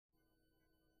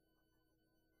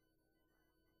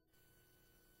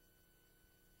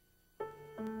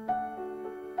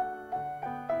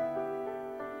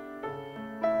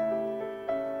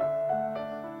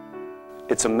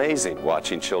It's amazing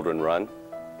watching children run.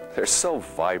 They're so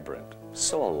vibrant,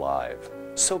 so alive,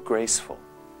 so graceful,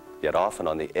 yet often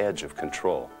on the edge of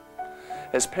control.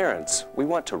 As parents, we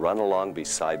want to run along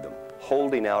beside them,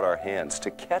 holding out our hands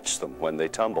to catch them when they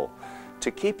tumble,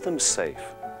 to keep them safe.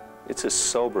 It's a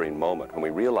sobering moment when we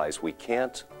realize we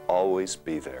can't always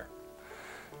be there.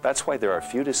 That's why there are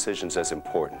few decisions as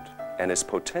important and as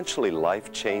potentially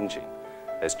life-changing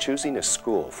as choosing a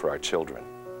school for our children.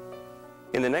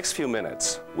 In the next few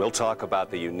minutes, we'll talk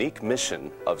about the unique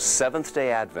mission of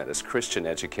Seventh-day Adventist Christian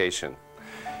education.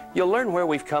 You'll learn where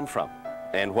we've come from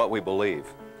and what we believe.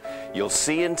 You'll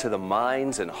see into the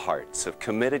minds and hearts of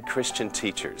committed Christian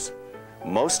teachers.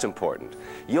 Most important,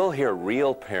 you'll hear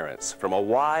real parents from a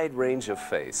wide range of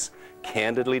faiths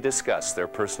candidly discuss their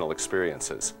personal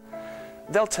experiences.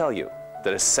 They'll tell you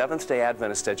that a Seventh-day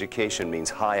Adventist education means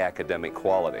high academic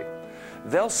quality.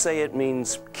 They'll say it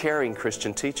means caring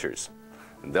Christian teachers.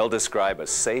 They'll describe a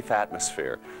safe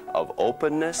atmosphere of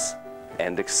openness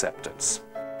and acceptance.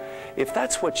 If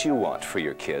that's what you want for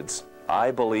your kids,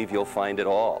 I believe you'll find it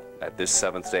all at this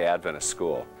Seventh-day Adventist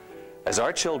school. As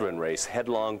our children race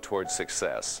headlong towards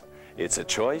success, it's a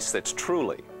choice that's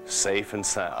truly safe and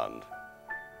sound.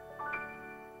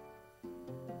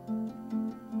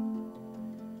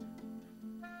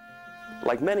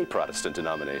 Like many Protestant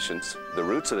denominations, the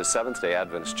roots of the Seventh-day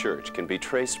Adventist Church can be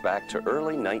traced back to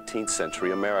early 19th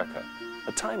century America,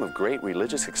 a time of great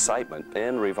religious excitement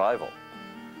and revival.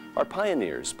 Our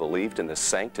pioneers believed in the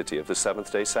sanctity of the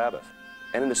seventh-day Sabbath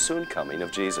and in the soon coming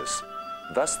of Jesus,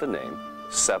 thus the name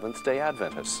Seventh-day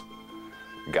Adventists.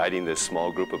 Guiding this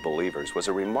small group of believers was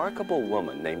a remarkable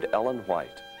woman named Ellen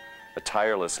White. A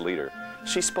tireless leader,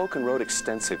 she spoke and wrote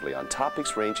extensively on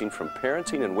topics ranging from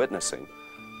parenting and witnessing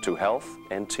to health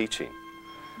and teaching.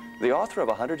 The author of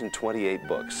 128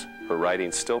 books, her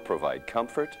writings still provide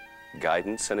comfort,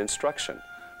 guidance, and instruction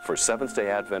for Seventh-day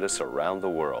Adventists around the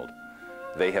world.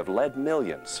 They have led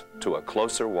millions to a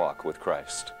closer walk with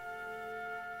Christ.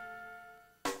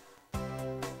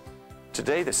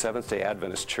 Today, the Seventh-day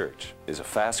Adventist Church is a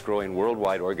fast-growing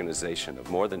worldwide organization of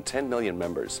more than 10 million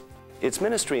members. Its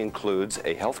ministry includes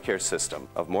a healthcare system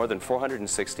of more than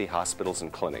 460 hospitals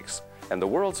and clinics, and the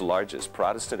world's largest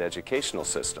Protestant educational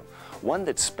system, one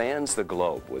that spans the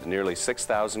globe with nearly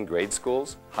 6,000 grade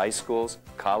schools, high schools,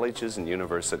 colleges, and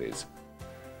universities.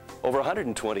 Over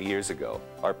 120 years ago,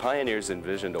 our pioneers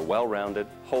envisioned a well-rounded,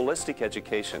 holistic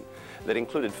education that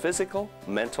included physical,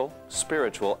 mental,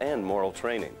 spiritual, and moral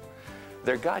training.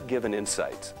 Their God-given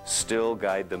insights still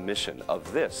guide the mission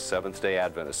of this Seventh-day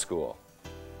Adventist school.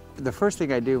 The first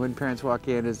thing I do when parents walk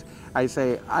in is I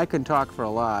say, I can talk for a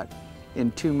lot. In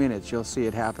 2 minutes, you'll see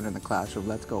it happen in the classroom.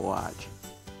 Let's go watch.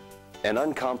 An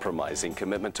uncompromising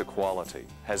commitment to quality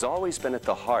has always been at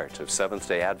the heart of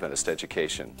Seventh-day Adventist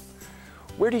education.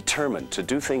 We're determined to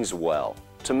do things well,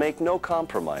 to make no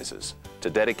compromises, to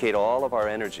dedicate all of our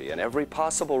energy and every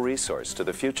possible resource to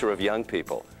the future of young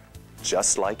people,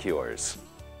 just like yours.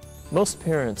 Most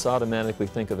parents automatically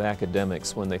think of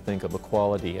academics when they think of a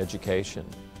quality education.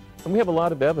 And we have a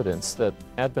lot of evidence that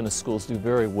Adventist schools do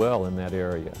very well in that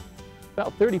area.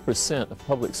 About 30% of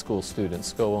public school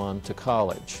students go on to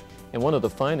college. And one of the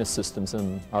finest systems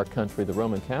in our country, the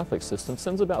Roman Catholic system,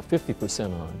 sends about 50%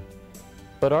 on.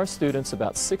 But our students,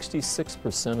 about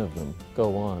 66% of them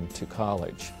go on to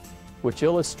college, which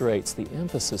illustrates the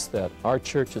emphasis that our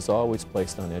church has always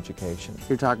placed on education.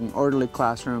 You're talking orderly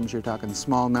classrooms, you're talking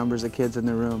small numbers of kids in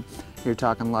the room, you're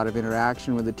talking a lot of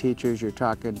interaction with the teachers, you're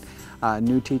talking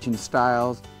new teaching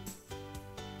styles.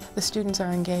 The students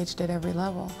are engaged at every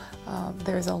level.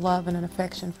 There's a love and an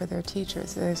affection for their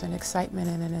teachers. There's an excitement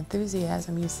and an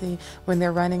enthusiasm you see when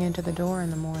they're running into the door in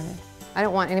the morning. I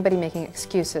don't want anybody making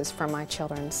excuses for my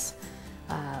children's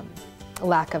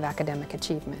lack of academic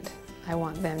achievement. I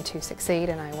want them to succeed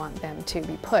and I want them to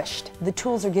be pushed. The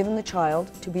tools are given the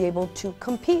child to be able to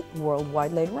compete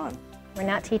worldwide later on. We're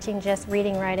not teaching just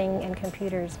reading, writing, and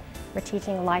computers. We're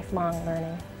teaching lifelong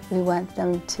learning. We want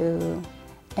them to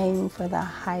aim for the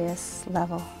highest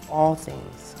level. All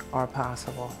things are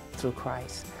possible through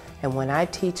Christ. And when I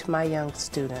teach my young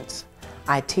students,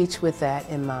 I teach with that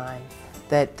in mind,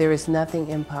 that there is nothing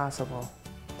impossible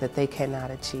that they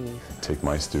cannot achieve. Take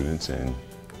my students and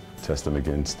test them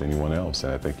against anyone else,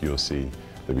 and I think you'll see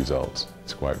the results.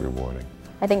 It's quite rewarding.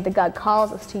 I think that God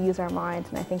calls us to use our minds,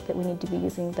 and I think that we need to be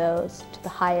using those to the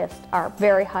highest, our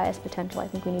very highest potential. I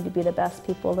think we need to be the best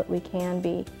people that we can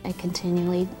be. I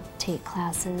continually take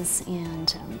classes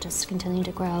and just continue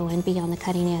to grow and be on the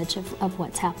cutting edge of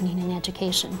what's happening in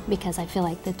education, because I feel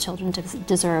like the children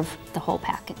deserve the whole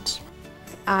package.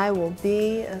 I will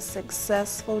be a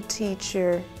successful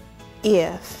teacher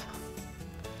if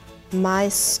my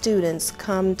students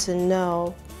come to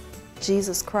know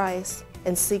Jesus Christ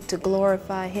and seek to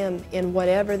glorify Him in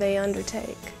whatever they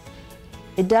undertake.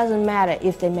 It doesn't matter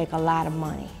if they make a lot of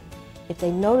money. If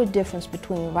they know the difference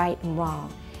between right and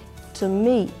wrong, to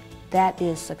me, that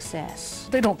is success.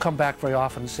 They don't come back very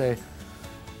often and say,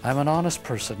 I'm an honest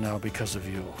person now because of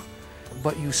you.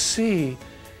 But you see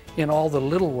in all the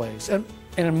little ways, and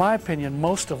in my opinion,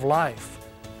 most of life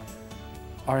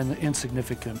are in the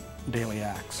insignificant daily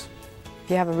acts. If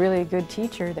you have a really good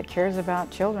teacher that cares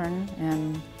about children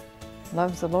and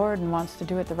loves the Lord and wants to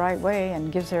do it the right way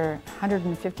and gives her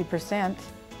 150%,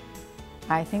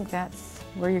 I think that's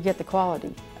where you get the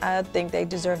quality. I think they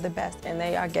deserve the best, and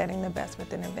they are getting the best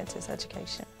within Adventist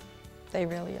education. They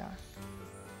really are.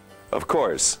 Of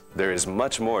course, there is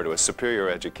much more to a superior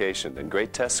education than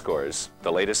great test scores,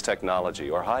 the latest technology,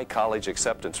 or high college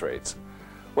acceptance rates.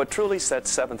 What truly sets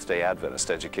Seventh-day Adventist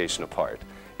education apart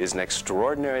is an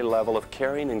extraordinary level of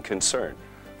caring and concern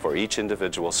for each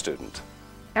individual student.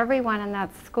 Everyone in that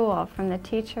school, from the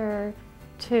teacher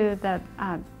to the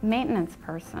maintenance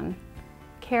person,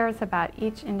 cares about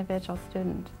each individual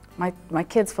student. My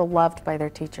kids feel loved by their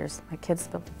teachers. My kids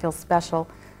feel special.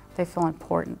 They feel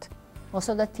important. Most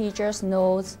of the teachers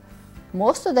knows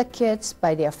most of the kids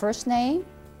by their first name,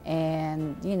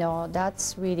 and you know,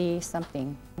 that's really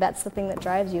something. That's the thing that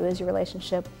drives you, is your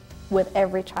relationship with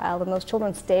every child, and those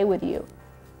children stay with you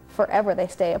forever. They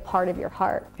stay a part of your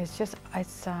heart.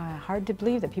 It's hard to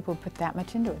believe that people put that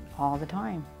much into it all the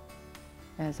time,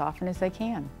 and as often as they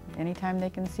can. Anytime they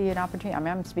can see an opportunity. I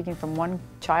mean, I'm speaking from one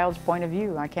child's point of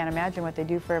view. I can't imagine what they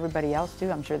do for everybody else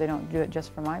too. I'm sure they don't do it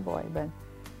just for my boy, but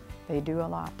they do a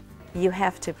lot. You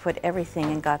have to put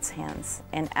everything in God's hands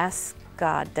and ask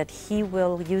God that He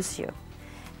will use you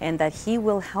and that He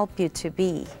will help you to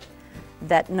be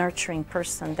that nurturing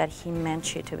person that He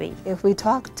meant you to be. If we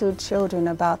talk to children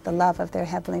about the love of their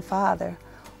Heavenly Father,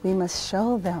 we must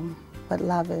show them what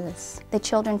love is. The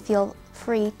children feel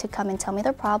free to come and tell me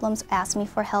their problems, ask me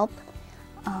for help,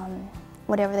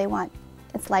 whatever they want.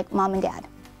 It's like mom and dad.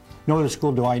 No other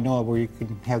school do I know of where you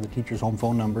can have the teacher's home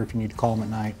phone number if you need to call them at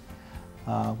night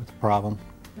with a problem.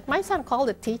 My son called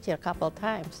the teacher a couple of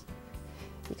times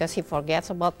because he forgets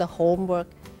about the homework,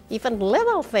 even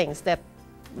little things that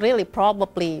really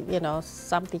probably, you know,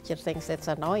 some teacher thinks it's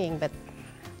annoying, but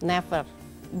never.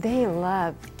 They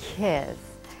love kids,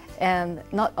 and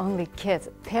not only kids,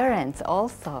 parents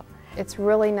also. It's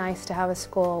really nice to have a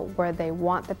school where they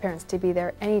want the parents to be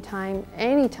there anytime,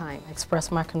 anytime. I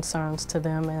express my concerns to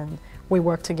them, and we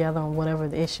work together on whatever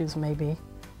the issues may be.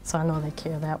 So I know they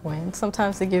care that way. And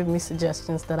sometimes they give me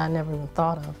suggestions that I never even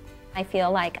thought of. I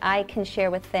feel like I can share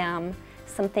with them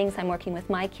some things I'm working with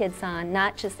my kids on,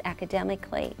 not just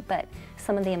academically, but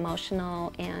some of the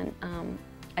emotional and,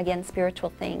 again,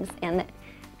 spiritual things, and that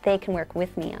they can work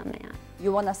with me on that.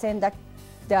 You want to send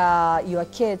your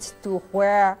kids to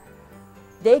where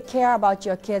they care about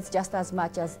your kids just as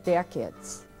much as their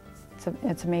kids.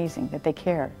 It's amazing that they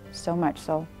care so much.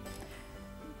 So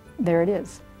there it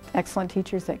is. Excellent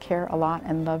teachers that care a lot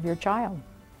and love your child.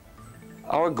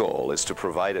 Our goal is to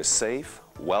provide a safe,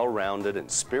 well-rounded, and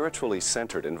spiritually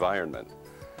centered environment.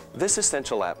 This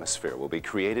essential atmosphere will be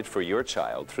created for your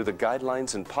child through the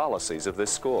guidelines and policies of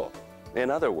this school. In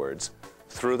other words,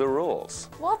 through the rules.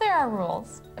 Well, there are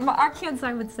rules. Our kids,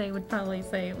 I would say, would probably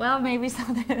say, well, maybe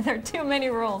there are too many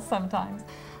rules sometimes.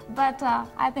 But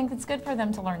I think it's good for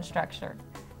them to learn structure.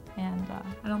 And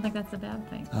I don't think that's a bad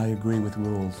thing. I agree with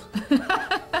rules.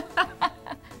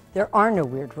 There are no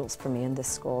weird rules for me in this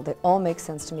school. They all make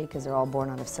sense to me because they're all born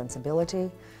out of sensibility,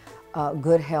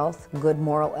 good health, good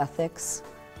moral ethics,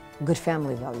 good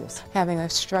family values. Having a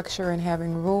structure and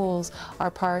having rules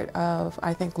are part of,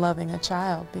 I think, loving a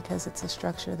child, because it's a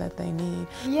structure that they need.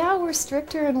 Yeah, we're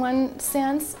stricter in one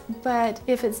sense, but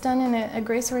if it's done in a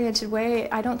grace-oriented way,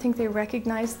 I don't think they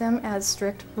recognize them as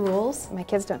strict rules. My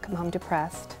kids don't come home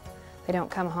depressed. They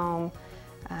don't come home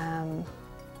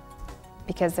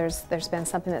because there's been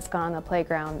something that's gone on the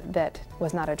playground that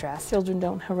was not addressed. Children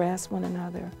don't harass one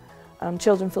another.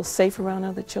 Children feel safe around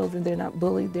other children. They're not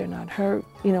bullied, they're not hurt.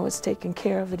 You know, it's taken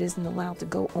care of. It isn't allowed to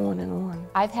go on and on.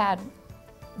 I've had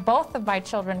both of my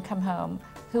children come home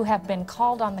who have been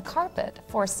called on the carpet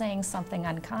for saying something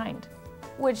unkind,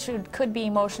 which could be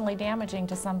emotionally damaging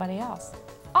to somebody else.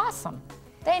 Awesome.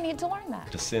 They need to learn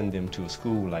that. To send them to a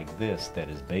school like this that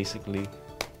is basically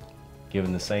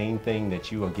giving the same thing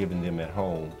that you are giving them at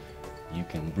home, you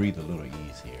can breathe a little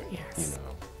easier. Yes. You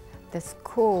know. The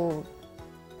school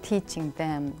teaching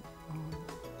them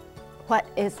what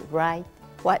is right,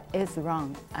 what is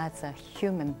wrong as a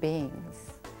human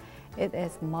beings. It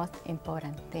is most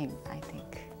important thing, I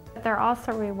think. They're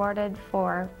also rewarded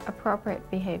for appropriate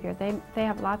behavior. They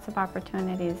have lots of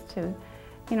opportunities to,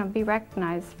 be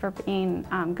recognized for being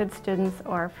good students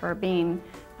or for being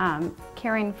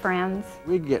caring friends.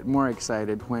 We get more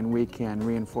excited when we can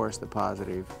reinforce the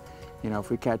positive. If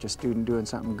we catch a student doing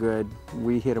something good,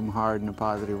 we hit them hard in a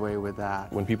positive way with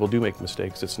that. When people do make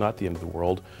mistakes, it's not the end of the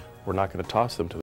world. We're not going to toss them to